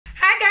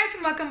guys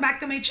and welcome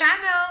back to my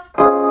channel!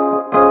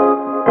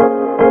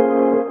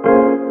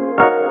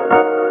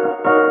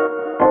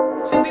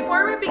 So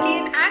before we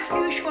begin, as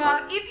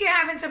usual, if you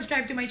haven't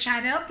subscribed to my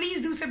channel,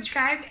 please do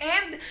subscribe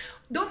and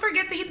don't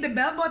forget to hit the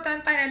bell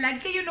button para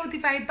lagi kayo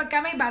notified pagka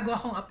may bago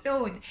akong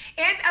upload.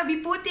 And I'll be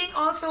putting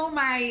also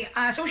my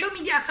social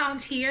media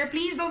accounts here.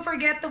 Please don't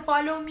forget to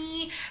follow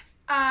me,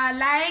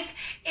 like,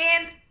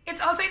 and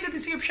it's also in the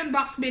description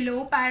box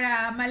below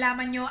para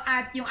malaman nyo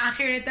at yung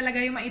accurate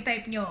talaga yung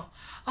ma-type nyo.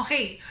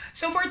 Okay,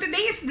 so for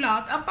today's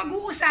vlog, ang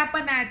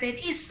pag-uusapan natin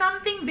is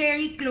something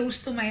very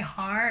close to my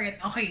heart.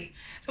 Okay,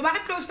 so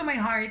bakit close to my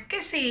heart?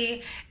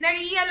 Kasi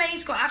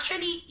na-realize ko,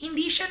 actually,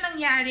 hindi siya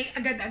nangyari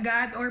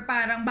agad-agad or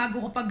parang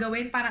bago ko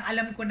paggawin, parang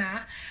alam ko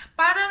na.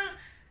 Parang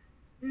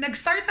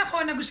nag-start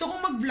ako na gusto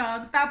kong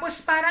mag-vlog,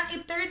 tapos parang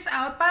it turns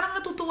out, parang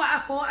natutuwa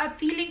ako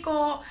at feeling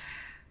ko,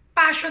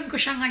 passion ko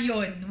siya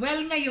ngayon.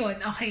 Well,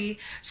 ngayon,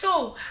 okay?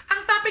 So,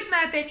 ang topic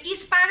natin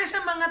is para sa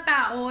mga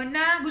tao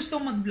na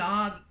gustong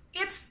mag-vlog.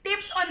 It's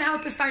tips on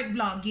how to start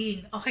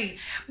vlogging. Okay,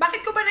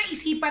 bakit ko ba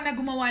naisipan na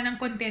gumawa ng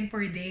content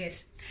for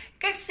this?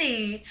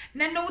 Kasi,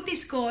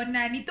 na-notice ko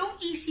na nitong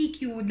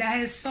ECQ,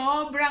 dahil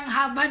sobrang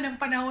haba ng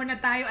panahon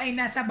na tayo ay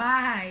nasa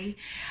bahay,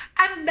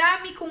 ang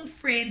dami kong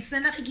friends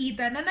na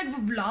nakikita na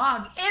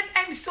nag-vlog. And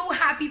I'm so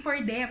happy for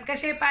them.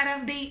 Kasi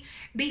parang they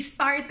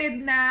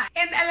started na.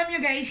 And alam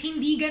nyo guys,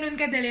 hindi ganun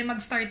kadali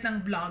mag-start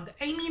ng vlog.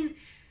 I mean,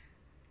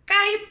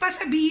 kahit pa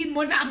sabihin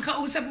mo na ang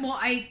kausap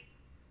mo ay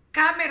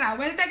camera.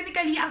 Well,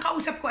 technically, ang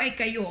kausap ko ay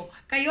kayo.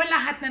 Kayo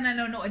lahat na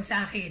nanonood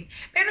sa akin.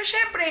 Pero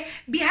syempre,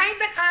 behind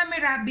the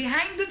camera,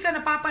 behind dun sa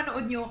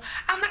napapanood nyo,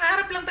 ang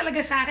nakaharap lang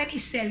talaga sa akin is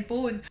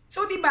cellphone.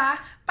 So, di ba?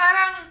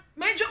 Parang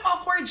medyo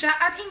awkward siya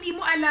at hindi mo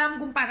alam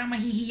kung parang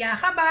mahihiya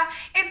ka ba.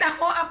 And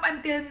ako, up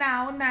until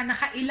now, na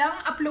nakailang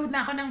upload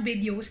na ako ng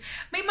videos,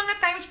 may mga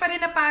times pa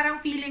rin na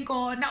parang feeling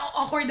ko na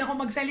awkward ako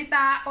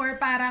magsalita or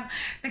parang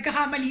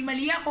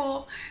nagkakamali-mali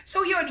ako.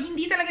 So, yun,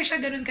 hindi talaga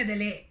siya ganun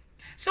kadali.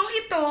 So,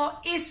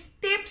 ito is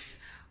tips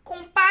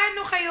kung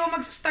paano kayo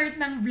mag-start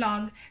ng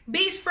vlog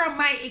based from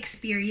my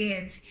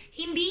experience.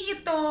 Hindi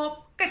ito,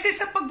 kasi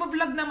sa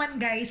pag-vlog naman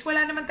guys,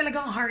 wala naman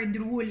talagang hard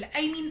rule.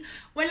 I mean,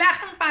 wala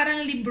kang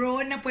parang libro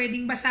na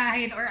pwedeng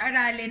basahin or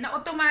aralin na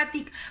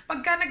automatic,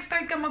 pagka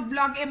nag-start ka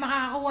mag-vlog,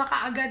 makakakuha ka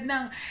agad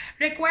ng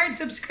required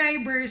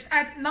subscribers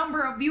at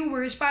number of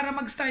viewers para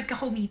mag-start ka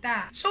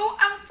kumita. So,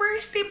 ang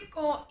first tip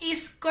ko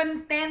is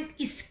content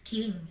is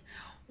king.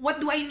 What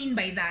do I mean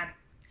by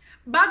that?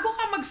 Bago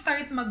ka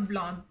mag-start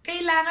mag-vlog,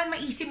 kailangan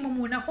maisip mo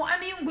muna kung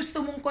ano yung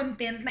gusto mong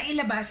content na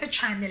ilabas sa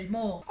channel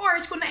mo. Of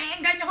course, kung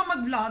naiengganyo ka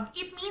mag-vlog,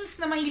 it means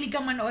na mahilig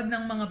kang manood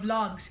ng mga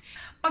vlogs.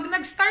 Pag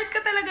nag-start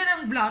ka talaga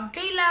ng vlog,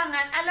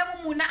 kailangan alam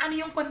mo muna ano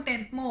yung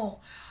content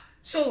mo.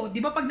 So,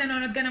 di ba pag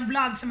nanonood ka ng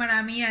vlogs,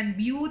 marami yan,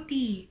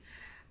 beauty,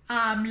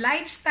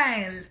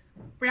 lifestyle,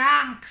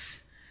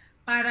 pranks,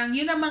 parang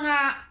yun ang mga,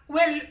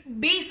 well,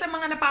 based sa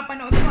mga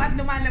napapanood ko at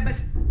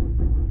lumalabas,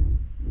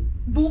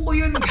 buko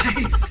yun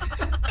guys.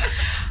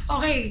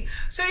 Okay,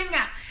 so yun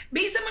nga,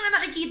 based sa mga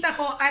nakikita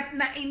ko at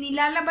na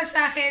inilalabas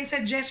sa akin,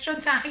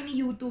 suggestion sa akin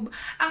ni YouTube,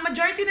 ang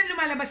majority na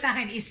lumalabas sa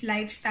akin is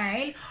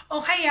lifestyle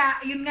o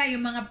kaya yun nga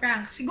yung mga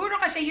pranks. Siguro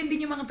kasi yun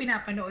din yung mga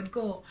pinapanood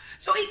ko.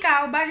 So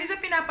ikaw, base sa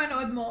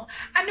pinapanood mo,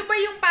 ano ba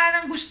yung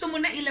parang gusto mo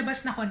na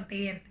ilabas na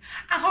content?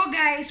 Ako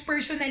guys,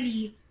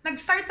 personally,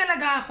 nag-start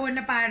talaga ako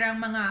na parang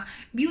mga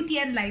beauty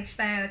and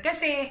lifestyle.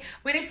 Kasi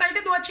when I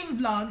started watching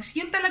vlogs,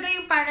 yun talaga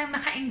yung parang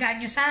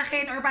nakaengganyo sa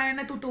akin or parang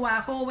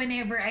natutuwa ako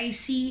whenever I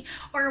see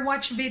or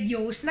watch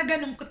videos na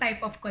ganun ko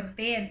type of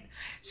content.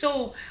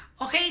 So,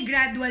 okay,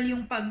 gradual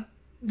yung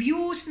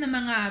views ng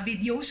mga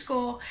videos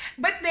ko.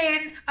 But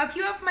then, a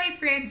few of my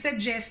friends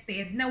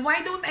suggested na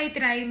why don't I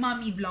try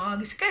mommy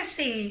vlogs?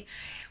 Kasi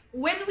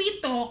when we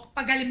talk,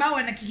 pag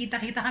halimbawa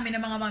nakikita-kita kami ng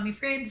mga mommy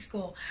friends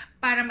ko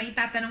para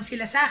maitatanong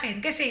sila sa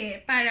akin kasi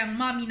parang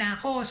mommy na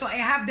ako, so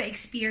I have the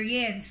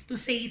experience to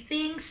say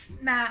things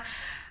na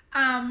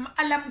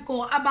alam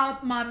ko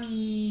about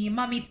mommy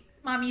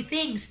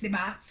things, di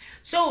ba?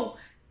 So,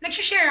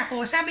 nag-share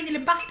ako, sabi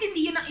nila, bakit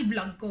hindi yun ang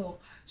i-vlog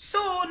ko?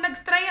 So,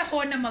 nag-try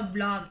ako na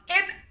mag-vlog.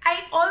 And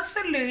I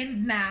also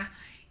learned na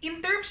in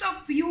terms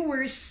of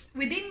viewers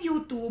within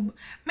YouTube,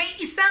 may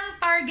isang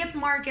target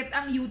market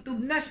ang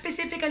YouTube na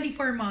specifically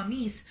for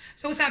mommies.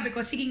 So sabi ko,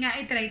 sige nga,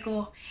 i-try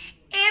ko.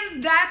 And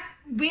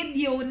that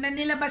video na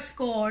nilabas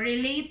ko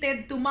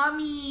related to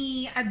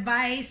mommy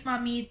advice,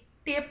 mommy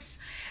tips,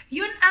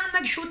 yun ang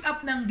nag-shoot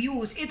up ng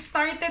views. It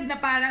started na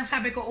parang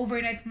sabi ko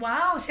overnight,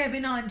 wow,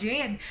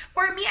 700.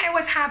 For me, I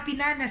was happy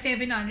na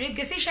 700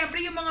 kasi syempre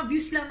yung mga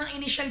views lang ng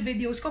initial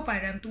videos ko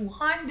parang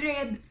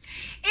 200.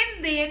 And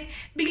then,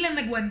 biglang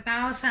nag 1,000.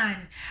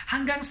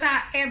 Hanggang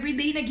sa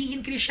everyday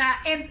nag-i-increase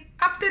siya. And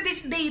up to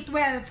this date,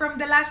 well, from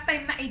the last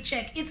time na I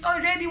check, it's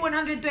already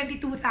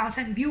 122,000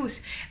 views.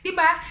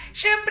 Diba?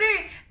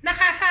 Syempre,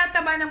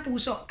 nakakataba ng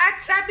puso.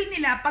 At sabi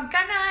nila,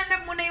 pagka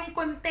nahanap mo na yung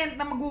content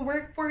na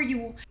mag-work for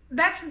you,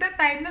 that's the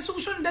time na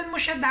susundan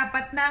mo siya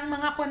dapat ng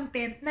mga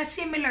content na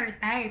similar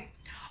type.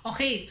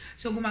 Okay,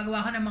 so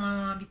gumagawa ko ng mga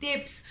mommy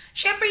tips.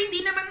 Syempre,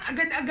 hindi naman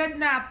agad-agad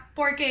na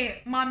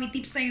porke mommy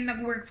tips na yung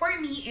nag-work for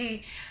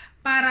me,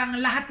 parang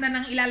lahat na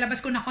ng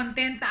ilalabas ko na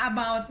content na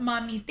about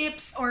mommy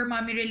tips or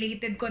mommy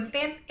related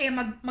content,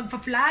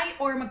 magfa-fly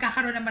or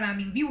magkakaroon ng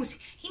maraming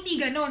views. Hindi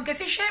ganon.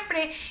 Kasi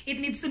syempre,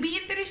 it needs to be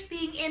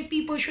interesting and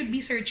people should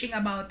be searching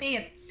about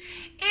it.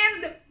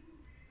 And,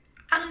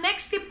 ang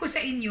next tip ko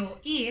sa inyo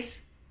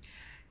is,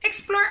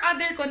 explore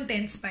other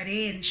contents pa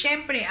rin.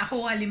 Syempre,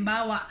 ako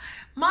halimbawa,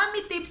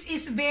 mommy tips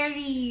is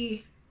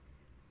very,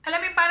 alam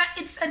mo parang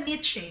it's a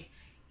niche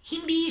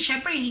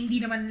syempre,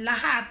 hindi naman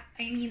lahat,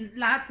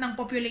 lahat ng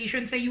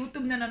population sa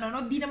YouTube na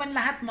nanonood, di naman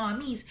lahat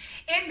mommies.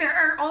 And there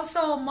are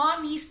also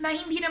mommies na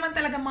hindi naman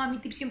talaga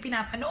mommy tips yung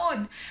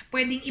pinapanood.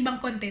 Pwedeng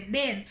ibang content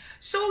din.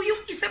 So,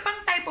 yung isa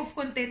pang type of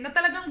content na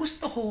talagang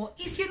gusto ko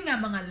is yun nga,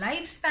 mga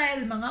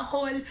lifestyle, mga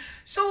haul.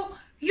 So,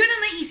 yun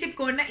ang naisip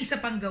ko na isa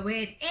pang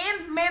gawin.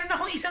 And meron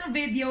akong isang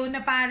video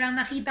na parang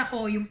nakita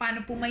ko yung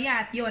paano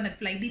pumayat. Yun,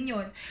 nag-fly din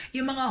yun.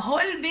 Yung mga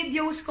haul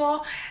videos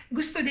ko,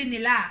 gusto din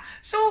nila.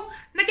 So,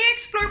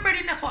 nag-explore pa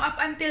rin ako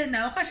up until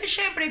now kasi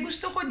syempre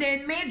gusto ko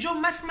din medyo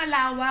mas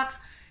malawak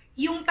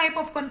yung type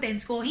of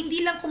contents ko.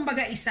 Hindi lang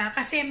kumbaga isa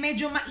kasi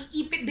medyo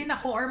maiipit din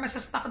ako or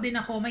masastuck din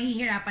ako,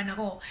 mahihirapan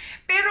ako.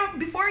 Pero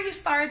before you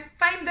start,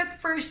 find that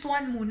first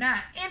one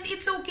muna. And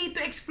it's okay to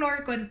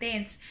explore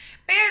contents.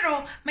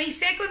 Pero my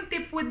second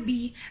tip would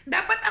be,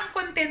 dapat ang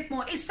content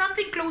mo is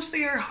something close to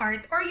your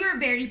heart or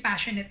you're very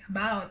passionate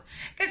about.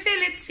 Kasi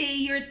let's say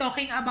you're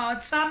talking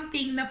about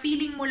something na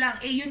feeling mo lang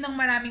yun ang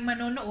maraming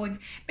manonood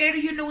pero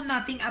you know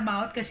nothing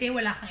about kasi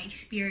wala kang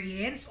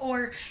experience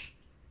or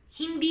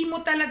hindi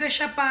mo talaga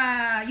siya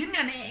yun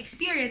nga,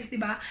 na-experience, di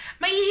ba?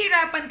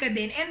 Mahihirapan ka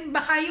din and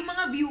baka yung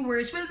mga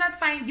viewers will not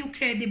find you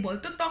credible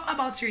to talk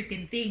about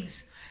certain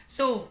things.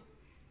 So,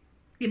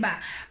 di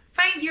ba?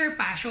 Find your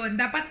passion.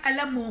 Dapat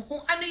alam mo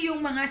kung ano yung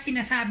mga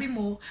sinasabi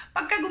mo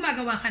pagka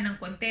gumagawa ka ng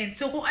content.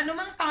 So, kung ano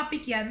mang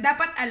topic yan,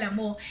 dapat alam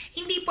mo.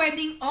 Hindi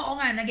pwedeng, oo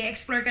nga,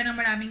 nag-explore ka ng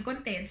maraming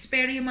contents,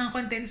 pero yung mga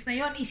contents na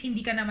yon is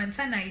hindi ka naman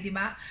sanay, di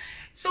ba?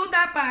 So,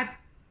 dapat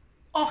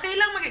okay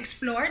lang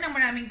mag-explore ng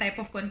maraming type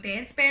of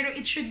contents, pero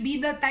it should be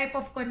the type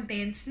of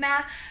contents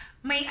na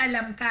may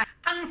alam ka.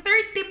 Ang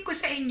third tip ko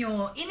sa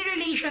inyo, in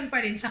relation pa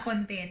rin sa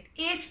content,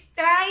 is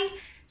try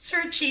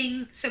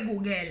searching sa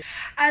Google.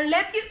 I'll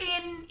let you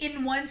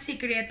in one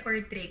secret or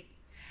trick.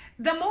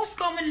 The most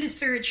commonly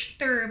searched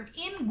term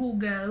in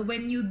Google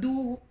when you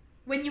go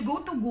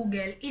to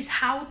Google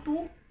is how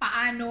to,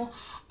 paano,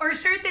 or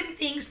certain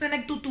things na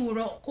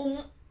nagtuturo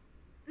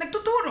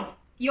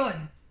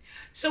yon.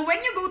 So,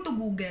 when you go to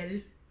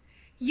Google,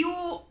 you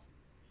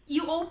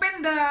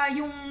open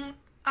yung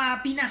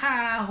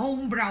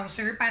pinaka-home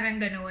browser, parang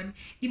ganun.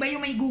 Di ba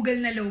yung may Google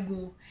na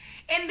logo?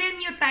 And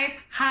then you type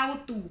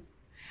how to.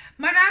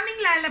 Maraming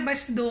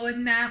lalabas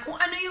doon na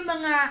kung ano yung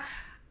mga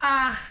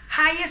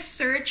highest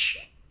search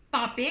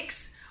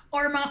topics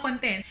or mga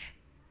content.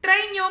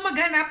 Try nyo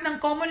maghanap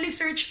ng commonly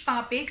searched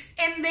topics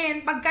and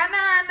then pagka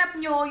nahanap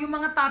nyo yung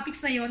mga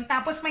topics na yon,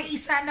 tapos may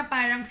isa na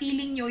parang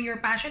feeling nyo you're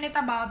passionate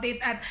about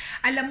it at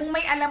alam mong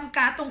may alam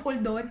ka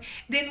tungkol doon,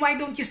 then why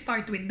don't you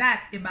start with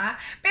that, diba?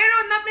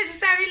 Pero not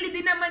necessarily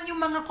din naman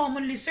yung mga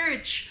commonly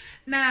search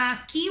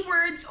na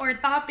keywords or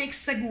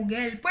topics sa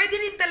Google. Pwede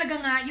rin talaga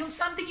nga yung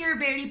something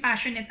you're very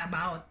passionate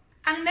about.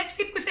 Ang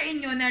next tip ko sa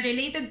inyo na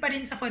related pa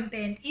rin sa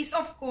content is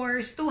of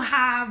course to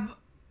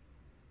have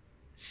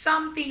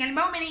something,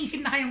 halimbawa may naisip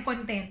na kayong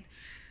content,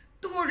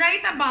 to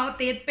write about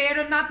it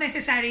pero not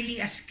necessarily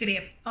a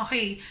script.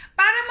 Okay?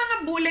 Para mga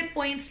bullet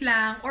points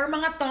lang or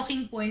mga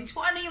talking points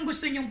kung ano yung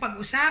gusto nyong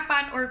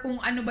pag-usapan or kung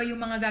ano ba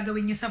yung mga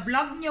gagawin nyo sa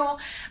vlog nyo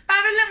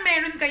para lang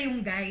meron kayong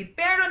guide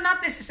pero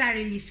not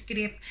necessarily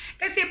script.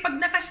 Kasi pag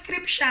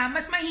naka-script siya,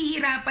 mas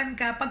mahihirapan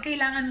ka pag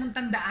kailangan mong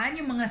tandaan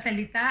yung mga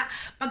salita,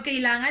 pag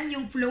kailangan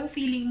yung flow,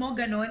 feeling mo,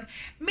 ganon.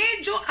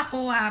 Medyo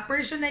ako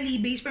personally,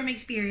 based from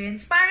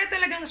experience, para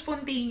talagang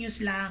spontaneous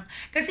lang.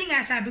 Kasi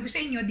nga, sabi ko sa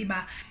inyo, di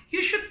ba,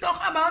 you should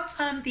talk about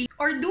something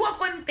or do a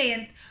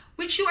content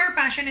which you are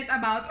passionate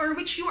about or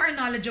which you are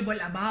knowledgeable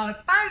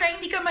about para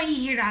hindi ka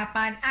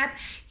mahihirapan at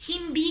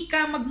hindi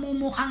ka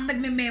magmumukhang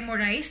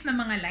nagme-memorize ng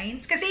mga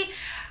lines. Kasi,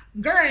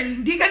 girl,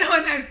 hindi ka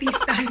naman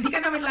artista, hindi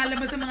ka naman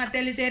lalabas sa mga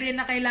teleserye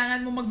na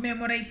kailangan mo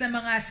mag-memorize ng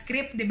mga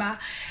script, di ba?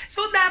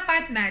 So,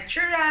 dapat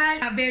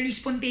natural, very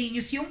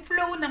spontaneous yung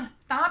flow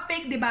ng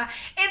topic, di ba?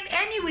 And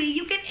anyway,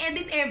 you can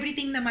edit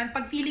everything naman.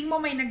 Pag feeling mo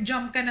may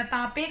nag-jump ka na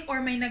topic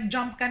or may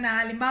nag-jump ka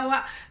na,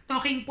 halimbawa,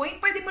 talking point,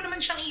 pwede mo naman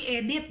siyang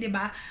i-edit, di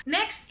ba?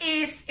 Next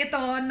is, ito,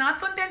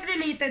 not content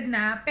related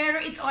na, pero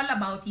it's all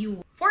about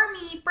you. For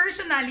me,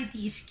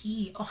 personality is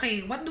key.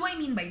 Okay, what do I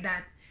mean by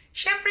that?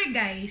 Syempre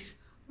guys,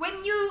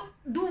 when you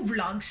do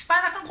vlogs,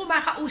 para kang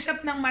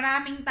kumakausap ng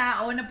maraming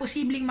tao na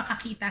posibleng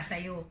makakita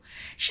sa'yo.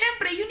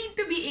 Syempre, you need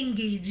to be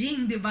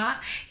engaging, di ba?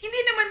 Hindi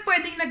naman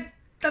pwedeng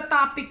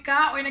nagta-topic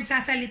ka or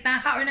nagsasalita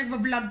ka or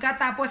nagva-vlog ka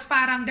tapos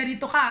parang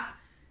ganito ka.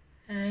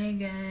 Hi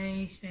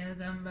guys,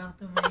 welcome back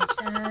to my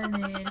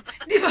channel.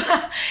 Di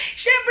ba?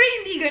 Syempre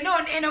hindi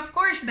ganon. And of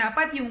course,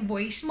 dapat yung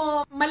voice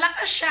mo,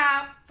 malakas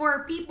siya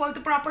for people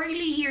to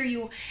properly hear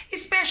you.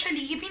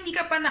 Especially if hindi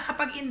ka pa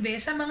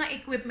nakapag-invest sa mga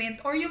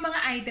equipment or yung mga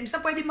items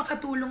na pwede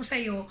makatulong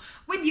sa'yo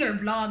with your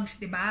vlogs,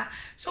 di ba?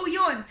 So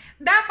yun,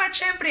 dapat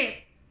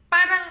syempre,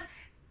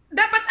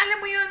 dapat alam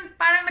mo yun,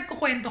 parang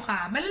nagkukwento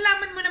ka.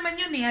 Malalaman mo naman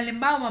yun eh.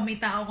 Halimbawa, may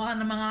tao ka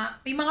na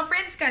may mga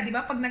friends ka, di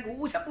ba? Pag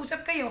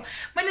nag-uusap-usap kayo,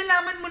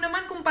 malalaman mo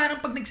naman kung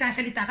parang pag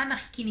nagsasalita ka,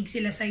 nakikinig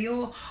sila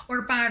sa'yo.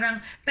 Or parang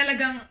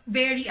talagang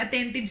very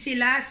attentive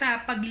sila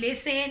sa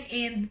pag-listen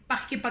and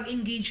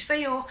pakikipag-engage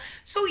sa'yo.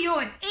 So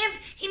yun. And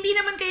hindi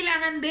naman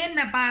kailangan din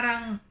na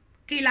parang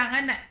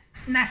kailangan na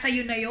nasa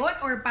iyo na yun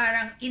or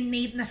parang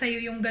innate na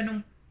sa'yo yung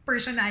ganong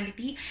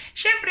personality.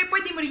 Syempre,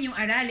 pwede mo rin yung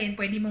aralin,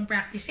 pwede mong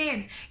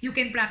practicein. You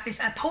can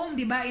practice at home,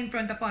 di ba? In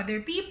front of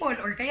other people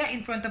or kaya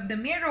in front of the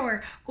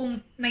mirror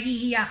kung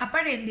nahihiya ka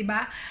pa rin, di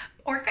ba?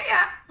 Or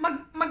kaya,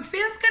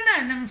 mag-film ka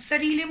na ng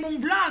sarili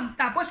mong vlog.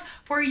 Tapos,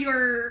 for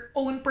your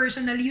own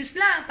personal use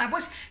lang.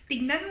 Tapos,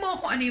 tignan mo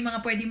kung ano yung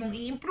mga pwede mong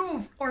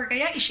i-improve. Or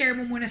kaya, i-share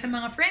mo muna sa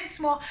mga friends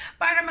mo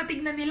para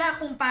matignan nila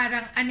kung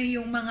parang ano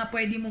yung mga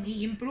pwede mong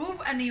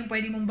i-improve, ano yung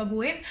pwede mong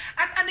baguhin,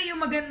 at ano yung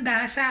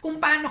maganda sa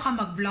kung paano ka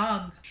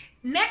mag-vlog.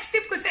 Next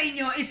tip ko sa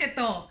inyo is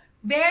ito.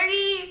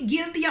 Very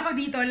guilty ako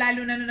dito,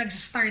 lalo na nung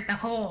nag-start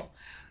ako.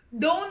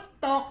 Don't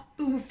talk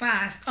too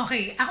fast.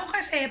 Okay, ako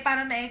kasi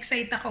parang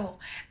na-excite ako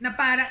na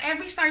parang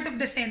every start of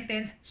the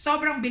sentence,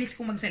 sobrang bilis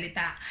kong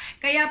magsalita.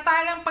 Kaya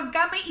parang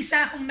pagka may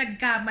isa akong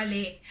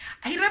nagkamali,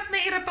 hirap na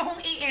hirap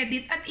akong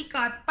i-edit at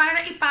i-cut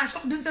para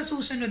ipasok dun sa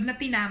susunod na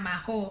tinama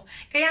ko.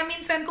 Kaya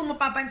minsan kung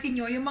mapapansin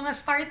nyo, yung mga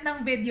start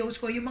ng videos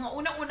ko, yung mga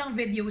unang-unang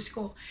videos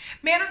ko,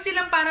 meron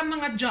silang parang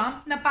mga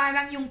jump na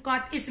parang yung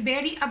cut is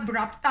very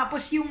abrupt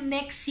tapos yung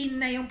next scene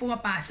na yung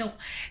pumapasok.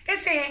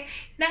 Kasi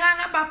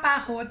nangangapa pa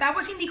ako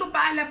tapos hindi ko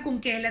pa alam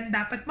kung kailan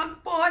dapat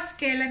mag-pause,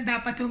 kailan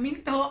dapat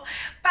huminto,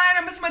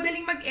 para mas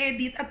madaling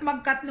mag-edit at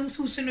mag-cut nung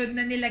susunod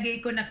na nilagay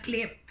ko na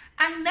clip.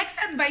 Ang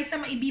next advice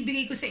na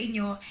maibibigay ko sa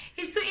inyo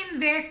is to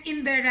invest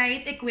in the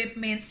right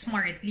equipment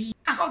smartly.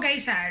 Ako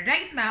guys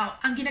right now,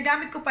 ang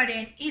ginagamit ko pa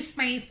rin is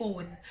my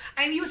phone.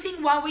 I'm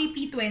using Huawei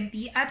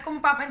P20 at kung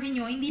mapapansin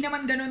nyo, hindi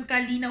naman ganun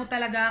kalinaw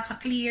talaga,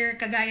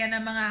 ka-clear, kagaya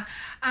ng mga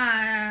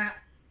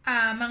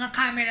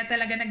camera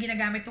talaga na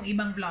ginagamit ng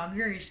ibang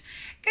vloggers.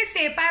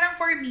 Kasi parang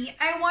for me,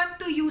 I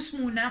want to use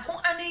muna kung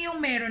ano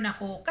yung meron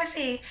ako.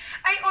 Kasi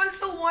I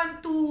also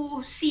want to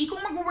see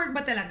kung mag-work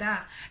ba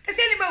talaga. Kasi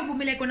halimbawa,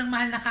 bumili ko ng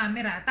mahal na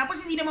camera,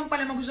 tapos hindi naman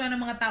pala magustuhan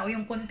ng mga tao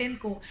yung content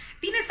ko,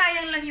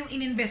 tinasayang lang yung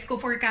ininvest ko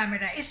for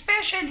camera.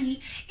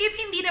 Especially if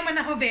hindi naman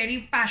ako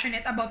very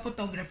passionate about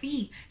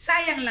photography.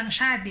 Sayang lang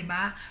siya, di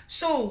ba?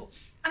 So,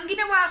 ang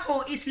ginawa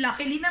ko is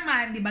luckily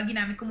naman, di ba,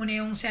 ginamit ko muna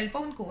yung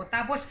cellphone ko.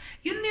 Tapos,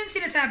 yun yung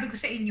sinasabi ko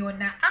sa inyo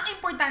na ang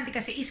importante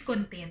kasi is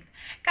content.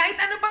 Kahit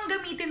ano pang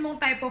gamitin mong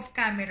type of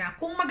camera,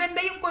 kung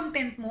maganda yung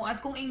content mo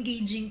at kung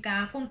engaging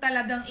ka, kung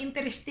talagang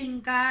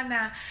interesting ka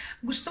na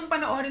gustong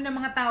panoorin ng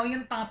mga tao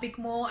yung topic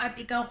mo at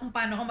ikaw kung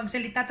paano ka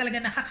magsalita, talaga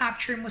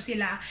nakaka-capture mo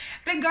sila.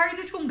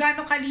 Regardless kung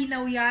gaano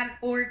kalinaw yan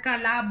or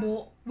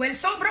kalabo, well,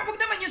 wag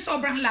naman yung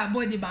sobrang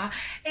labo, di ba?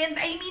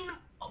 And I mean,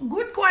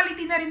 good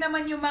quality na rin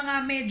naman yung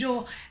mga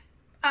medyo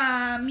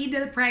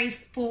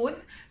middle-priced phone.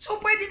 So,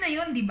 pwede na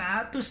yun, di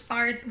ba? To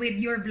start with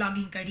your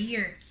vlogging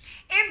career.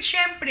 And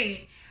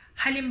syempre,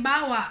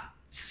 halimbawa,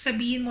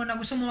 sasabihin mo na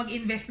gusto mo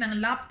mag-invest ng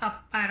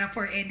laptop para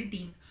for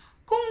editing.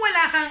 Kung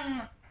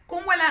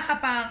wala ka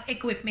pang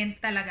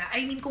equipment talaga,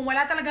 I mean, kung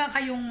wala talaga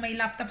kayong may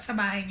laptop sa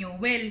bahay nyo,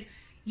 well,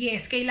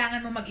 yes,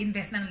 kailangan mo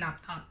mag-invest ng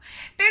laptop.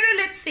 Pero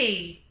let's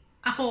say,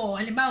 ako,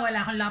 halimbawa,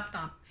 wala akong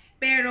laptop.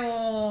 Pero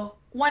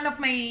one of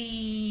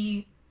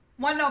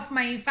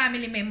my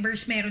family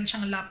members meron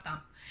siyang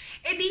laptop.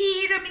 Eh di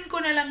hihiramin ko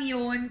na lang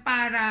yun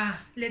para,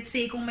 let's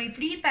say, kung may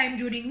free time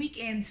during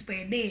weekends,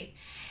 pwede.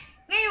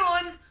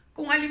 Ngayon,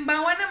 kung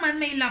halimbawa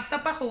naman may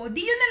laptop ako,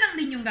 di yun na lang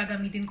din yung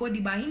gagamitin ko, di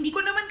ba? Hindi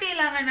ko naman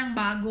kailangan ng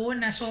bago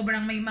na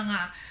sobrang may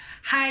mga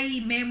high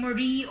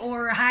memory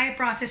or high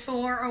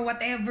processor or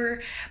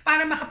whatever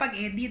para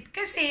makapag-edit.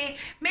 Kasi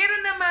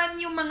meron naman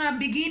yung mga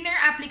beginner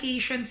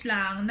applications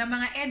lang na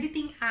mga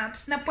editing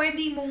apps na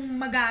pwede mong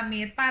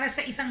magamit para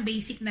sa isang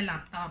basic na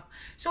laptop.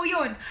 So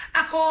yun,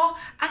 ako,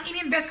 ang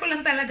ininvest ko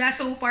lang talaga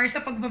so far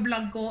sa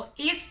pagbablog ko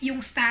is yung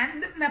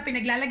stand na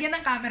pinaglalagyan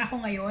ng camera ko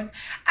ngayon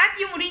at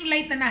yung ring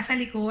light na nasa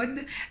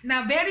likod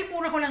na very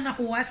mura ko lang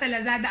nakuha sa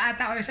Lazada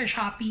ata or sa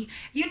Shopee.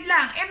 Yun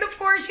lang. And of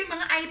course, yung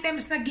mga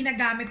items na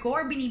ginagamit ko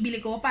or binibili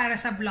ko para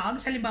sa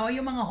vlogs, halimbawa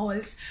yung mga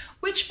hauls,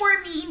 which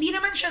for me, hindi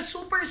naman siya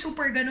super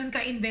ganun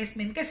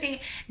ka-investment kasi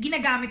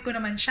ginagamit ko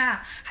naman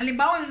siya.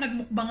 Halimbawa, nung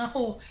nagmukbang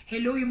ako,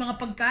 hello, yung mga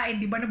pagkain,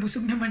 di ba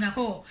nabusog naman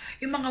ako?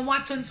 Yung mga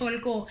Watson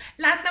Sol ko,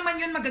 lahat naman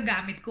yun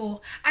magagamit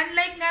ko.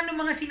 Unlike nga nung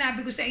mga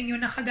sinabi ko sa inyo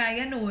na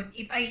kagaya nun,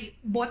 if I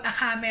bought a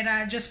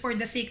camera just for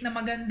the sake na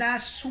maganda,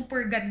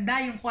 super ganda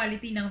yung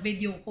quality ng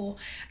video ko,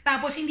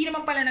 tapos hindi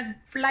naman pala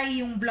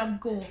nag-fly yung vlog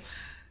ko,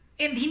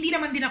 and hindi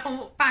naman din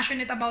ako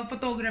passionate about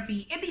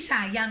photography, edi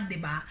sayang, di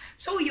ba?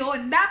 So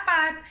yun,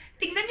 dapat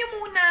tingnan nyo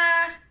muna,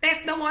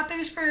 test the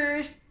waters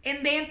first, and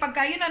then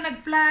pagka yun na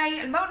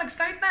nag-fly, alam mo,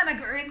 nag-start na,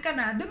 nag-earn ka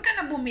na, dun ka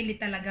na bumili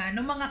talaga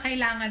ng mga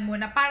kailangan mo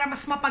na para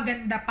mas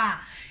mapaganda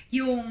pa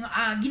yung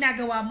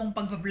ginagawa mong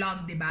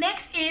pag-vlog, di ba?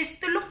 Next is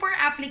to look for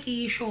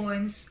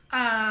applications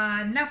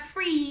na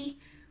free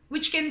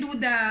which can do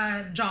the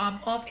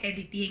job of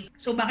editing.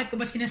 So, bakit ko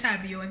ba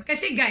sinasabi yun?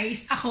 Kasi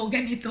guys, ako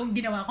ganito ang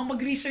ginawa ko.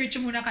 Mag-research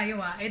muna kayo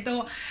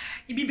Ito,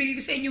 ibibigay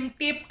ko sa inyong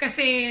tip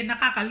kasi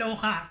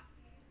nakakaloka.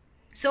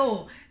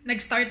 So,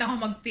 nag-start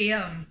ako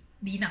mag-film.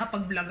 Di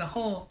nakapag-vlog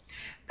ako.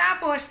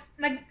 Tapos,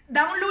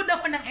 nag-download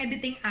ako ng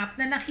editing app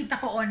na nakita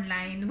ko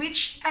online,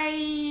 which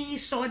I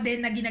saw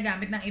din na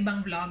ginagamit ng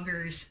ibang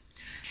vloggers.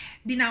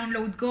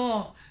 Dinownload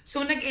ko.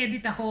 So,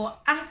 nag-edit ako.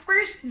 Ang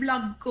first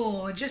vlog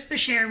ko, just to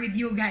share with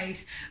you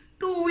guys,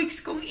 2 weeks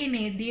kong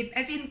inedit.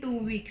 As in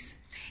 2 weeks.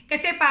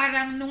 Kasi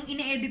parang nung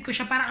ine-edit ko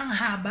siya, parang ang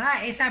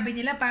haba. Sabi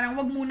nila parang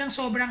wag munang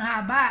sobrang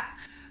haba.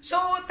 So,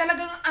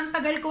 talagang ang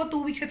tagal ko,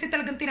 2 weeks, kasi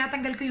talagang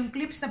tinatanggal ko yung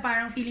clips na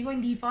parang feeling ko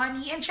hindi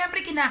funny. And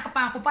syempre,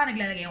 kinakapa ko pa.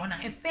 Naglalagay ako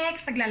ng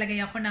effects,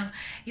 naglalagay ako ng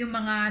yung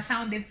mga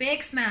sound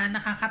effects na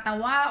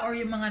nakakatawa or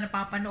yung mga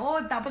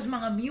napapanood. Tapos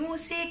mga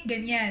music,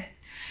 ganyan.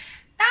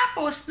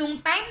 Tapos,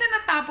 nung time na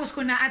natapos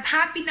ko na at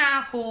happy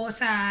na ako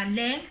sa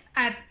length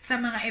at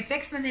sa mga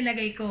effects na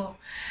nilagay ko,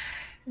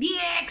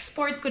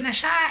 di-export ko na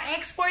siya.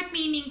 Export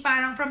meaning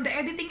parang from the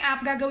editing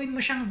app, gagawin mo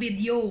siyang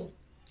video.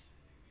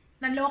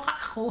 Naloka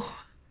ako.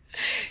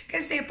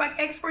 Kasi pag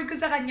export ko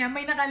sa kanya,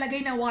 may nakalagay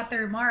na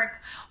watermark.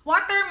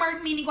 Watermark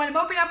meaning kung alam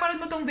mo,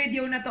 pinapanood mo tong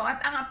video na to at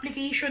ang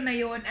application na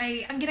yon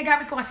ay, ang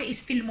ginagamit ko kasi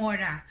is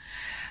Filmora.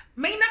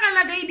 May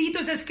nakalagay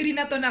dito sa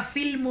screen na to na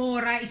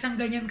Filmora, isang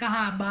ganyan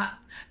kahaba.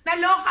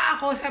 Naloka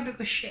ako, sabi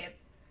ko, shit.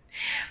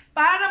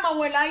 Para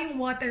mawala yung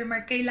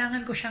watermark,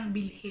 kailangan ko siyang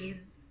bilhin.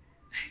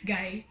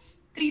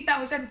 Guys,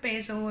 3,000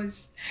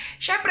 pesos.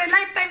 Syempre,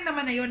 lifetime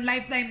naman na yun,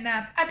 lifetime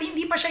na. At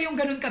hindi pa siya yung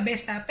ganun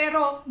ka-best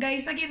Pero,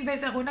 guys,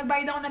 nag-invest ako,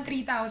 nagbayad ako ng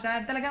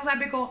 3,000. Talagang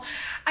sabi ko,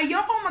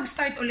 ayokong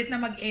mag-start ulit na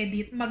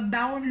mag-edit,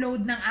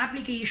 mag-download ng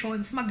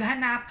applications,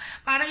 maghanap,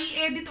 para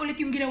i-edit ulit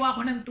yung ginawa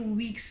ko ng 2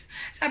 weeks.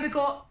 Sabi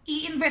ko,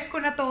 i-invest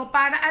ko na to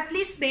para at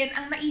least din,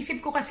 ang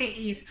naisip ko kasi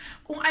is,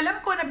 kung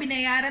alam ko na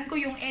binayaran ko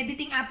yung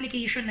editing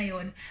application na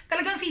yun,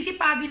 talagang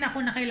sisipagin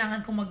ako na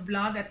kailangan ko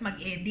mag-vlog at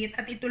mag-edit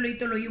at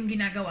ituloy-tuloy yung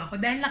ginagawa ko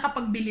dahil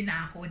nakapagbili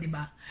na ako, di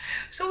ba?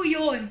 So,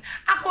 yun.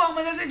 Ako, ang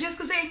masasuggest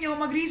ko sa inyo,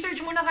 mag-research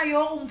muna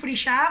kayo kung free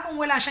siya, kung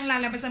wala siyang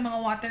lalabas sa mga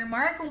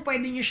watermark, kung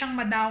pwede nyo siyang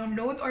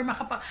ma-download or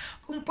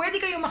kung pwede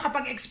kayo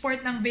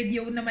makapag-export ng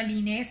video na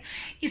malinis,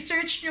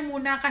 i-search nyo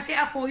muna kasi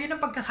ako, yun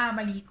ang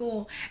pagkakamali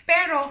ko.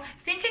 Pero,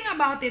 thinking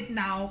about it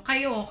now,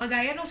 kayo,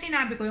 kagaya nung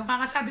sinabi ko, yung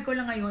kakasabi ko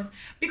lang ngayon,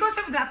 because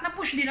of that,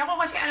 na-push din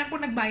ako kasi alam ko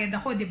nagbayad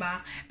ako, di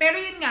ba? Pero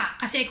yun nga,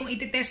 kasi kung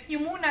iti-test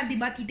nyo muna, di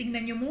ba,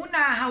 titignan nyo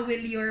muna how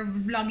will your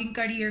vlogging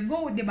career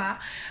go, di ba?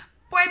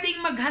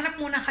 Pwedeng maghanap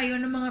muna kayo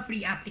ng mga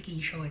free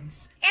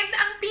applications. And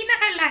ang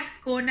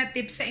pinaka-last ko na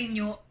tip sa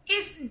inyo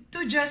is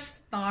to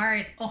just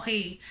start.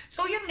 Okay.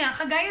 So yun nga,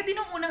 kagaya din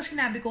ng unang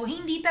sinabi ko,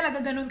 hindi talaga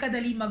ganun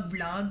kadali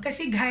mag-vlog.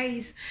 Kasi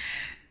guys,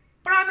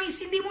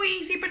 promise, hindi mo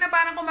iisipin na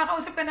parang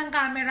kumakausap ka ng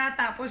camera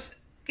tapos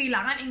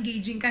kailangan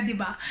engaging ka, di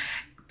ba?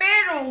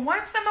 Pero,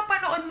 once na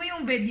mapanood mo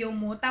yung video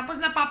mo, tapos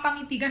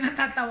napapangiti ka,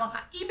 natatawa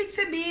ka, ibig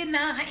sabihin,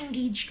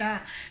 nakaka-engage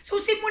ka.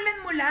 So,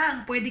 simulan mo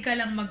lang. Pwede ka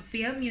lang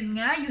mag-film, yun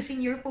nga, using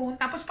your phone,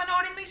 tapos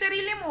panoorin mo yung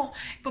sarili mo.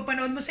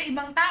 Ipapanood mo sa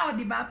ibang tao,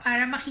 di ba?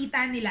 Para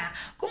makita nila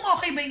kung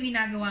okay ba yung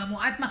ginagawa mo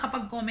at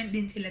makapag-comment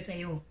din sila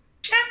sa'yo.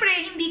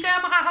 Siyempre, hindi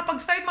ka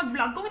makakapag-start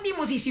mag-vlog kung hindi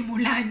mo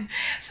sisimulan.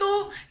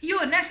 So,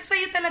 yun, nasa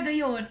sa'yo talaga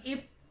yun.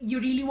 If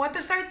you really want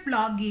to start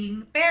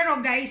vlogging,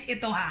 pero guys,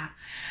 ito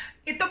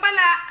ito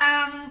pala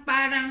ang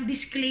parang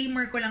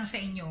disclaimer ko lang sa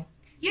inyo.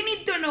 You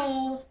need to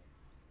know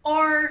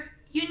or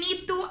you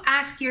need to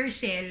ask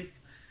yourself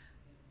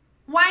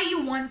why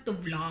you want to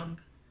vlog.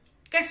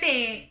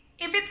 Kasi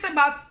if it's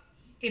about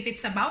if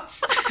it's about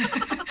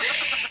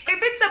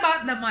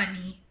the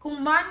money,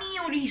 kung money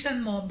yung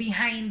reason mo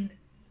behind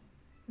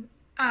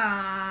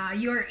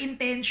your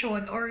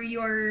intention or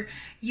your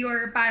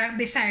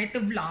parang desire to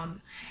vlog,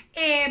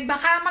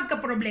 baka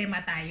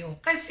magka-problema tayo.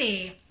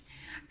 Kasi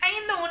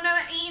I know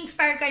na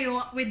i-inspire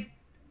kayo with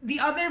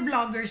the other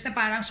vloggers na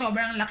parang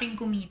sobrang laking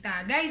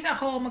kumita. Guys,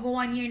 ako,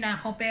 mag-1 year na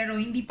ako,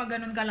 pero hindi pa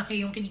ganun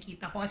kalaki yung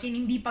kinikita ko. As in,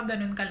 hindi pa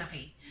ganun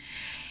kalaki.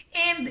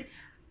 And,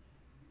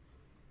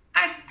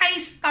 as I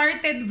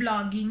started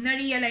vlogging,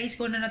 na-realize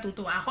ko na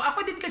natutuwa ako.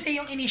 Ako din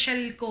kasi yung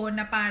initial ko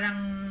na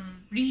parang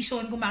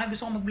reason kung bakit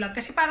gusto ko mag-vlog.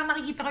 Kasi parang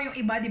nakikita ko yung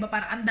iba, di ba?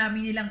 Parang ang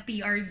dami nilang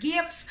PR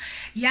gifts.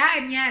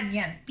 Yan.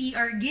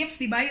 PR gifts,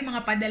 di ba? Yung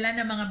mga padala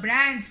ng mga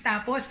brands.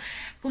 Tapos,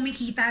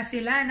 kumikita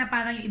sila na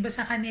parang yung iba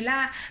sa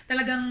kanila,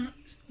 talagang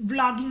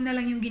vlogging na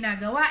lang yung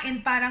ginagawa. And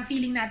parang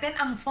feeling natin,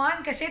 ang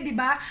fun kasi, di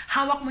ba?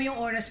 Hawak mo yung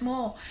oras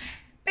mo.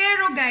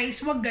 Pero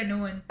guys, wag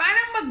ganun.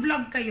 Parang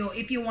mag-vlog kayo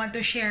if you want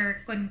to share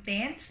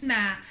contents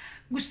na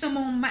gusto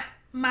mong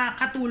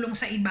makatulong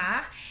sa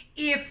iba.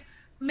 If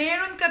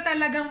meron ka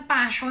talagang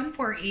passion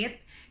for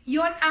it,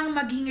 yon ang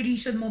maging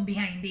reason mo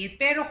behind it.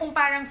 Pero kung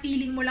parang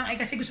feeling mo lang ay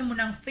kasi gusto mo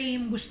ng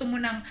fame, gusto mo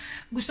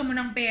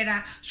ng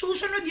pera,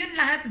 susunod yun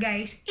lahat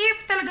guys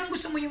if talagang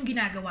gusto mo yung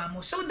ginagawa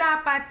mo. So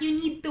dapat you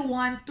need to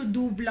want to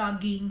do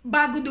vlogging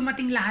bago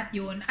dumating lahat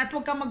yun, at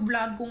huwag kang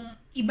mag-vlog kung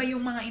iba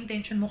yung mga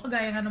intention mo,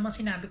 kagaya nga naman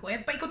sinabi ko.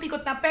 And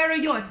paikot-ikot na, pero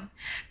yon,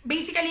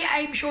 basically,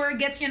 I'm sure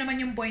gets nyo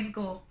naman yung point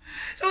ko.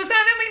 So,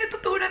 sana may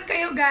natutunan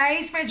kayo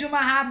guys. Medyo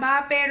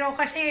mahaba, pero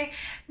kasi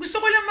gusto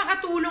ko lang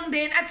makatulong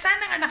din. At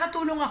sana nga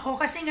nakatulong ako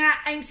kasi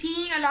nga, I'm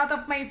seeing a lot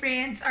of my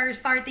friends are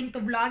starting to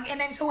vlog and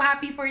I'm so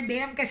happy for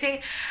them kasi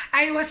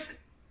I was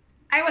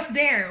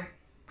there.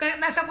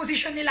 Nasa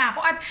posisyon nila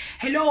ako at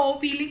hello,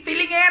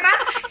 feelingera.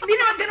 Hindi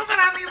naman ganun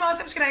karami yung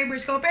mga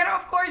subscribers ko. Pero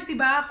of course, di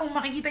ba, kung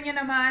makikita niyo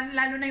naman,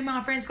 lalo na yung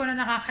mga friends ko na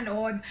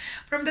nakakanood,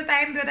 from the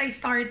time that I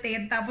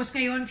started, tapos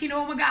ngayon, sino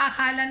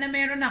mag-aakala na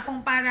meron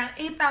akong parang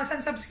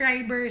 8,000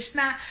 subscribers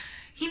na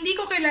hindi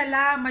ko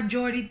kilala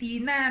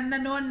majority na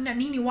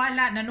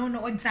naniniwala,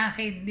 nanonood sa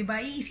akin, di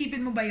ba?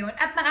 Iisipin mo ba yon?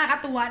 At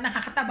nakakatuwa,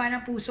 nakakataba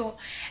ng puso.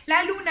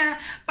 Lalo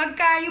na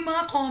pagka yung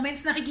mga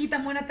comments,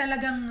 nakikita mo na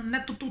talagang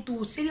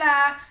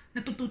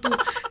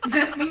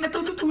may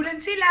natututunan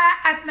sila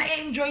at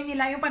na-enjoy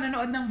nila yung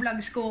panonood ng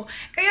vlogs ko.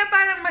 Kaya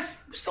parang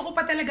mas gusto ko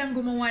pa talagang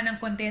gumawa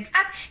ng contents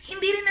at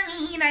hindi rin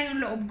nanghihina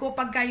yung loob ko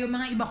pagka yung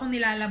mga iba kong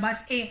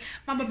nilalabas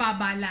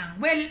mabababa lang.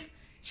 Well,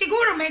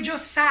 siguro medyo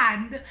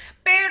sad,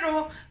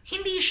 pero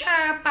hindi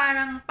siya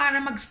parang para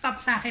mag-stop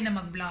sa akin na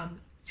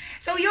mag-vlog.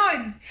 So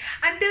yun,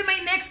 until my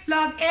next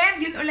vlog,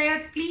 and yun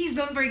ulit, please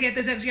don't forget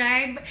to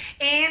subscribe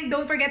and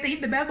don't forget to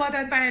hit the bell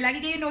button para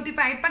lagi kayo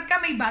notified pagka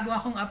may bago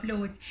akong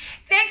upload.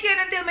 Thank you,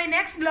 and until my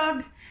next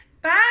vlog,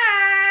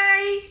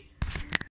 bye!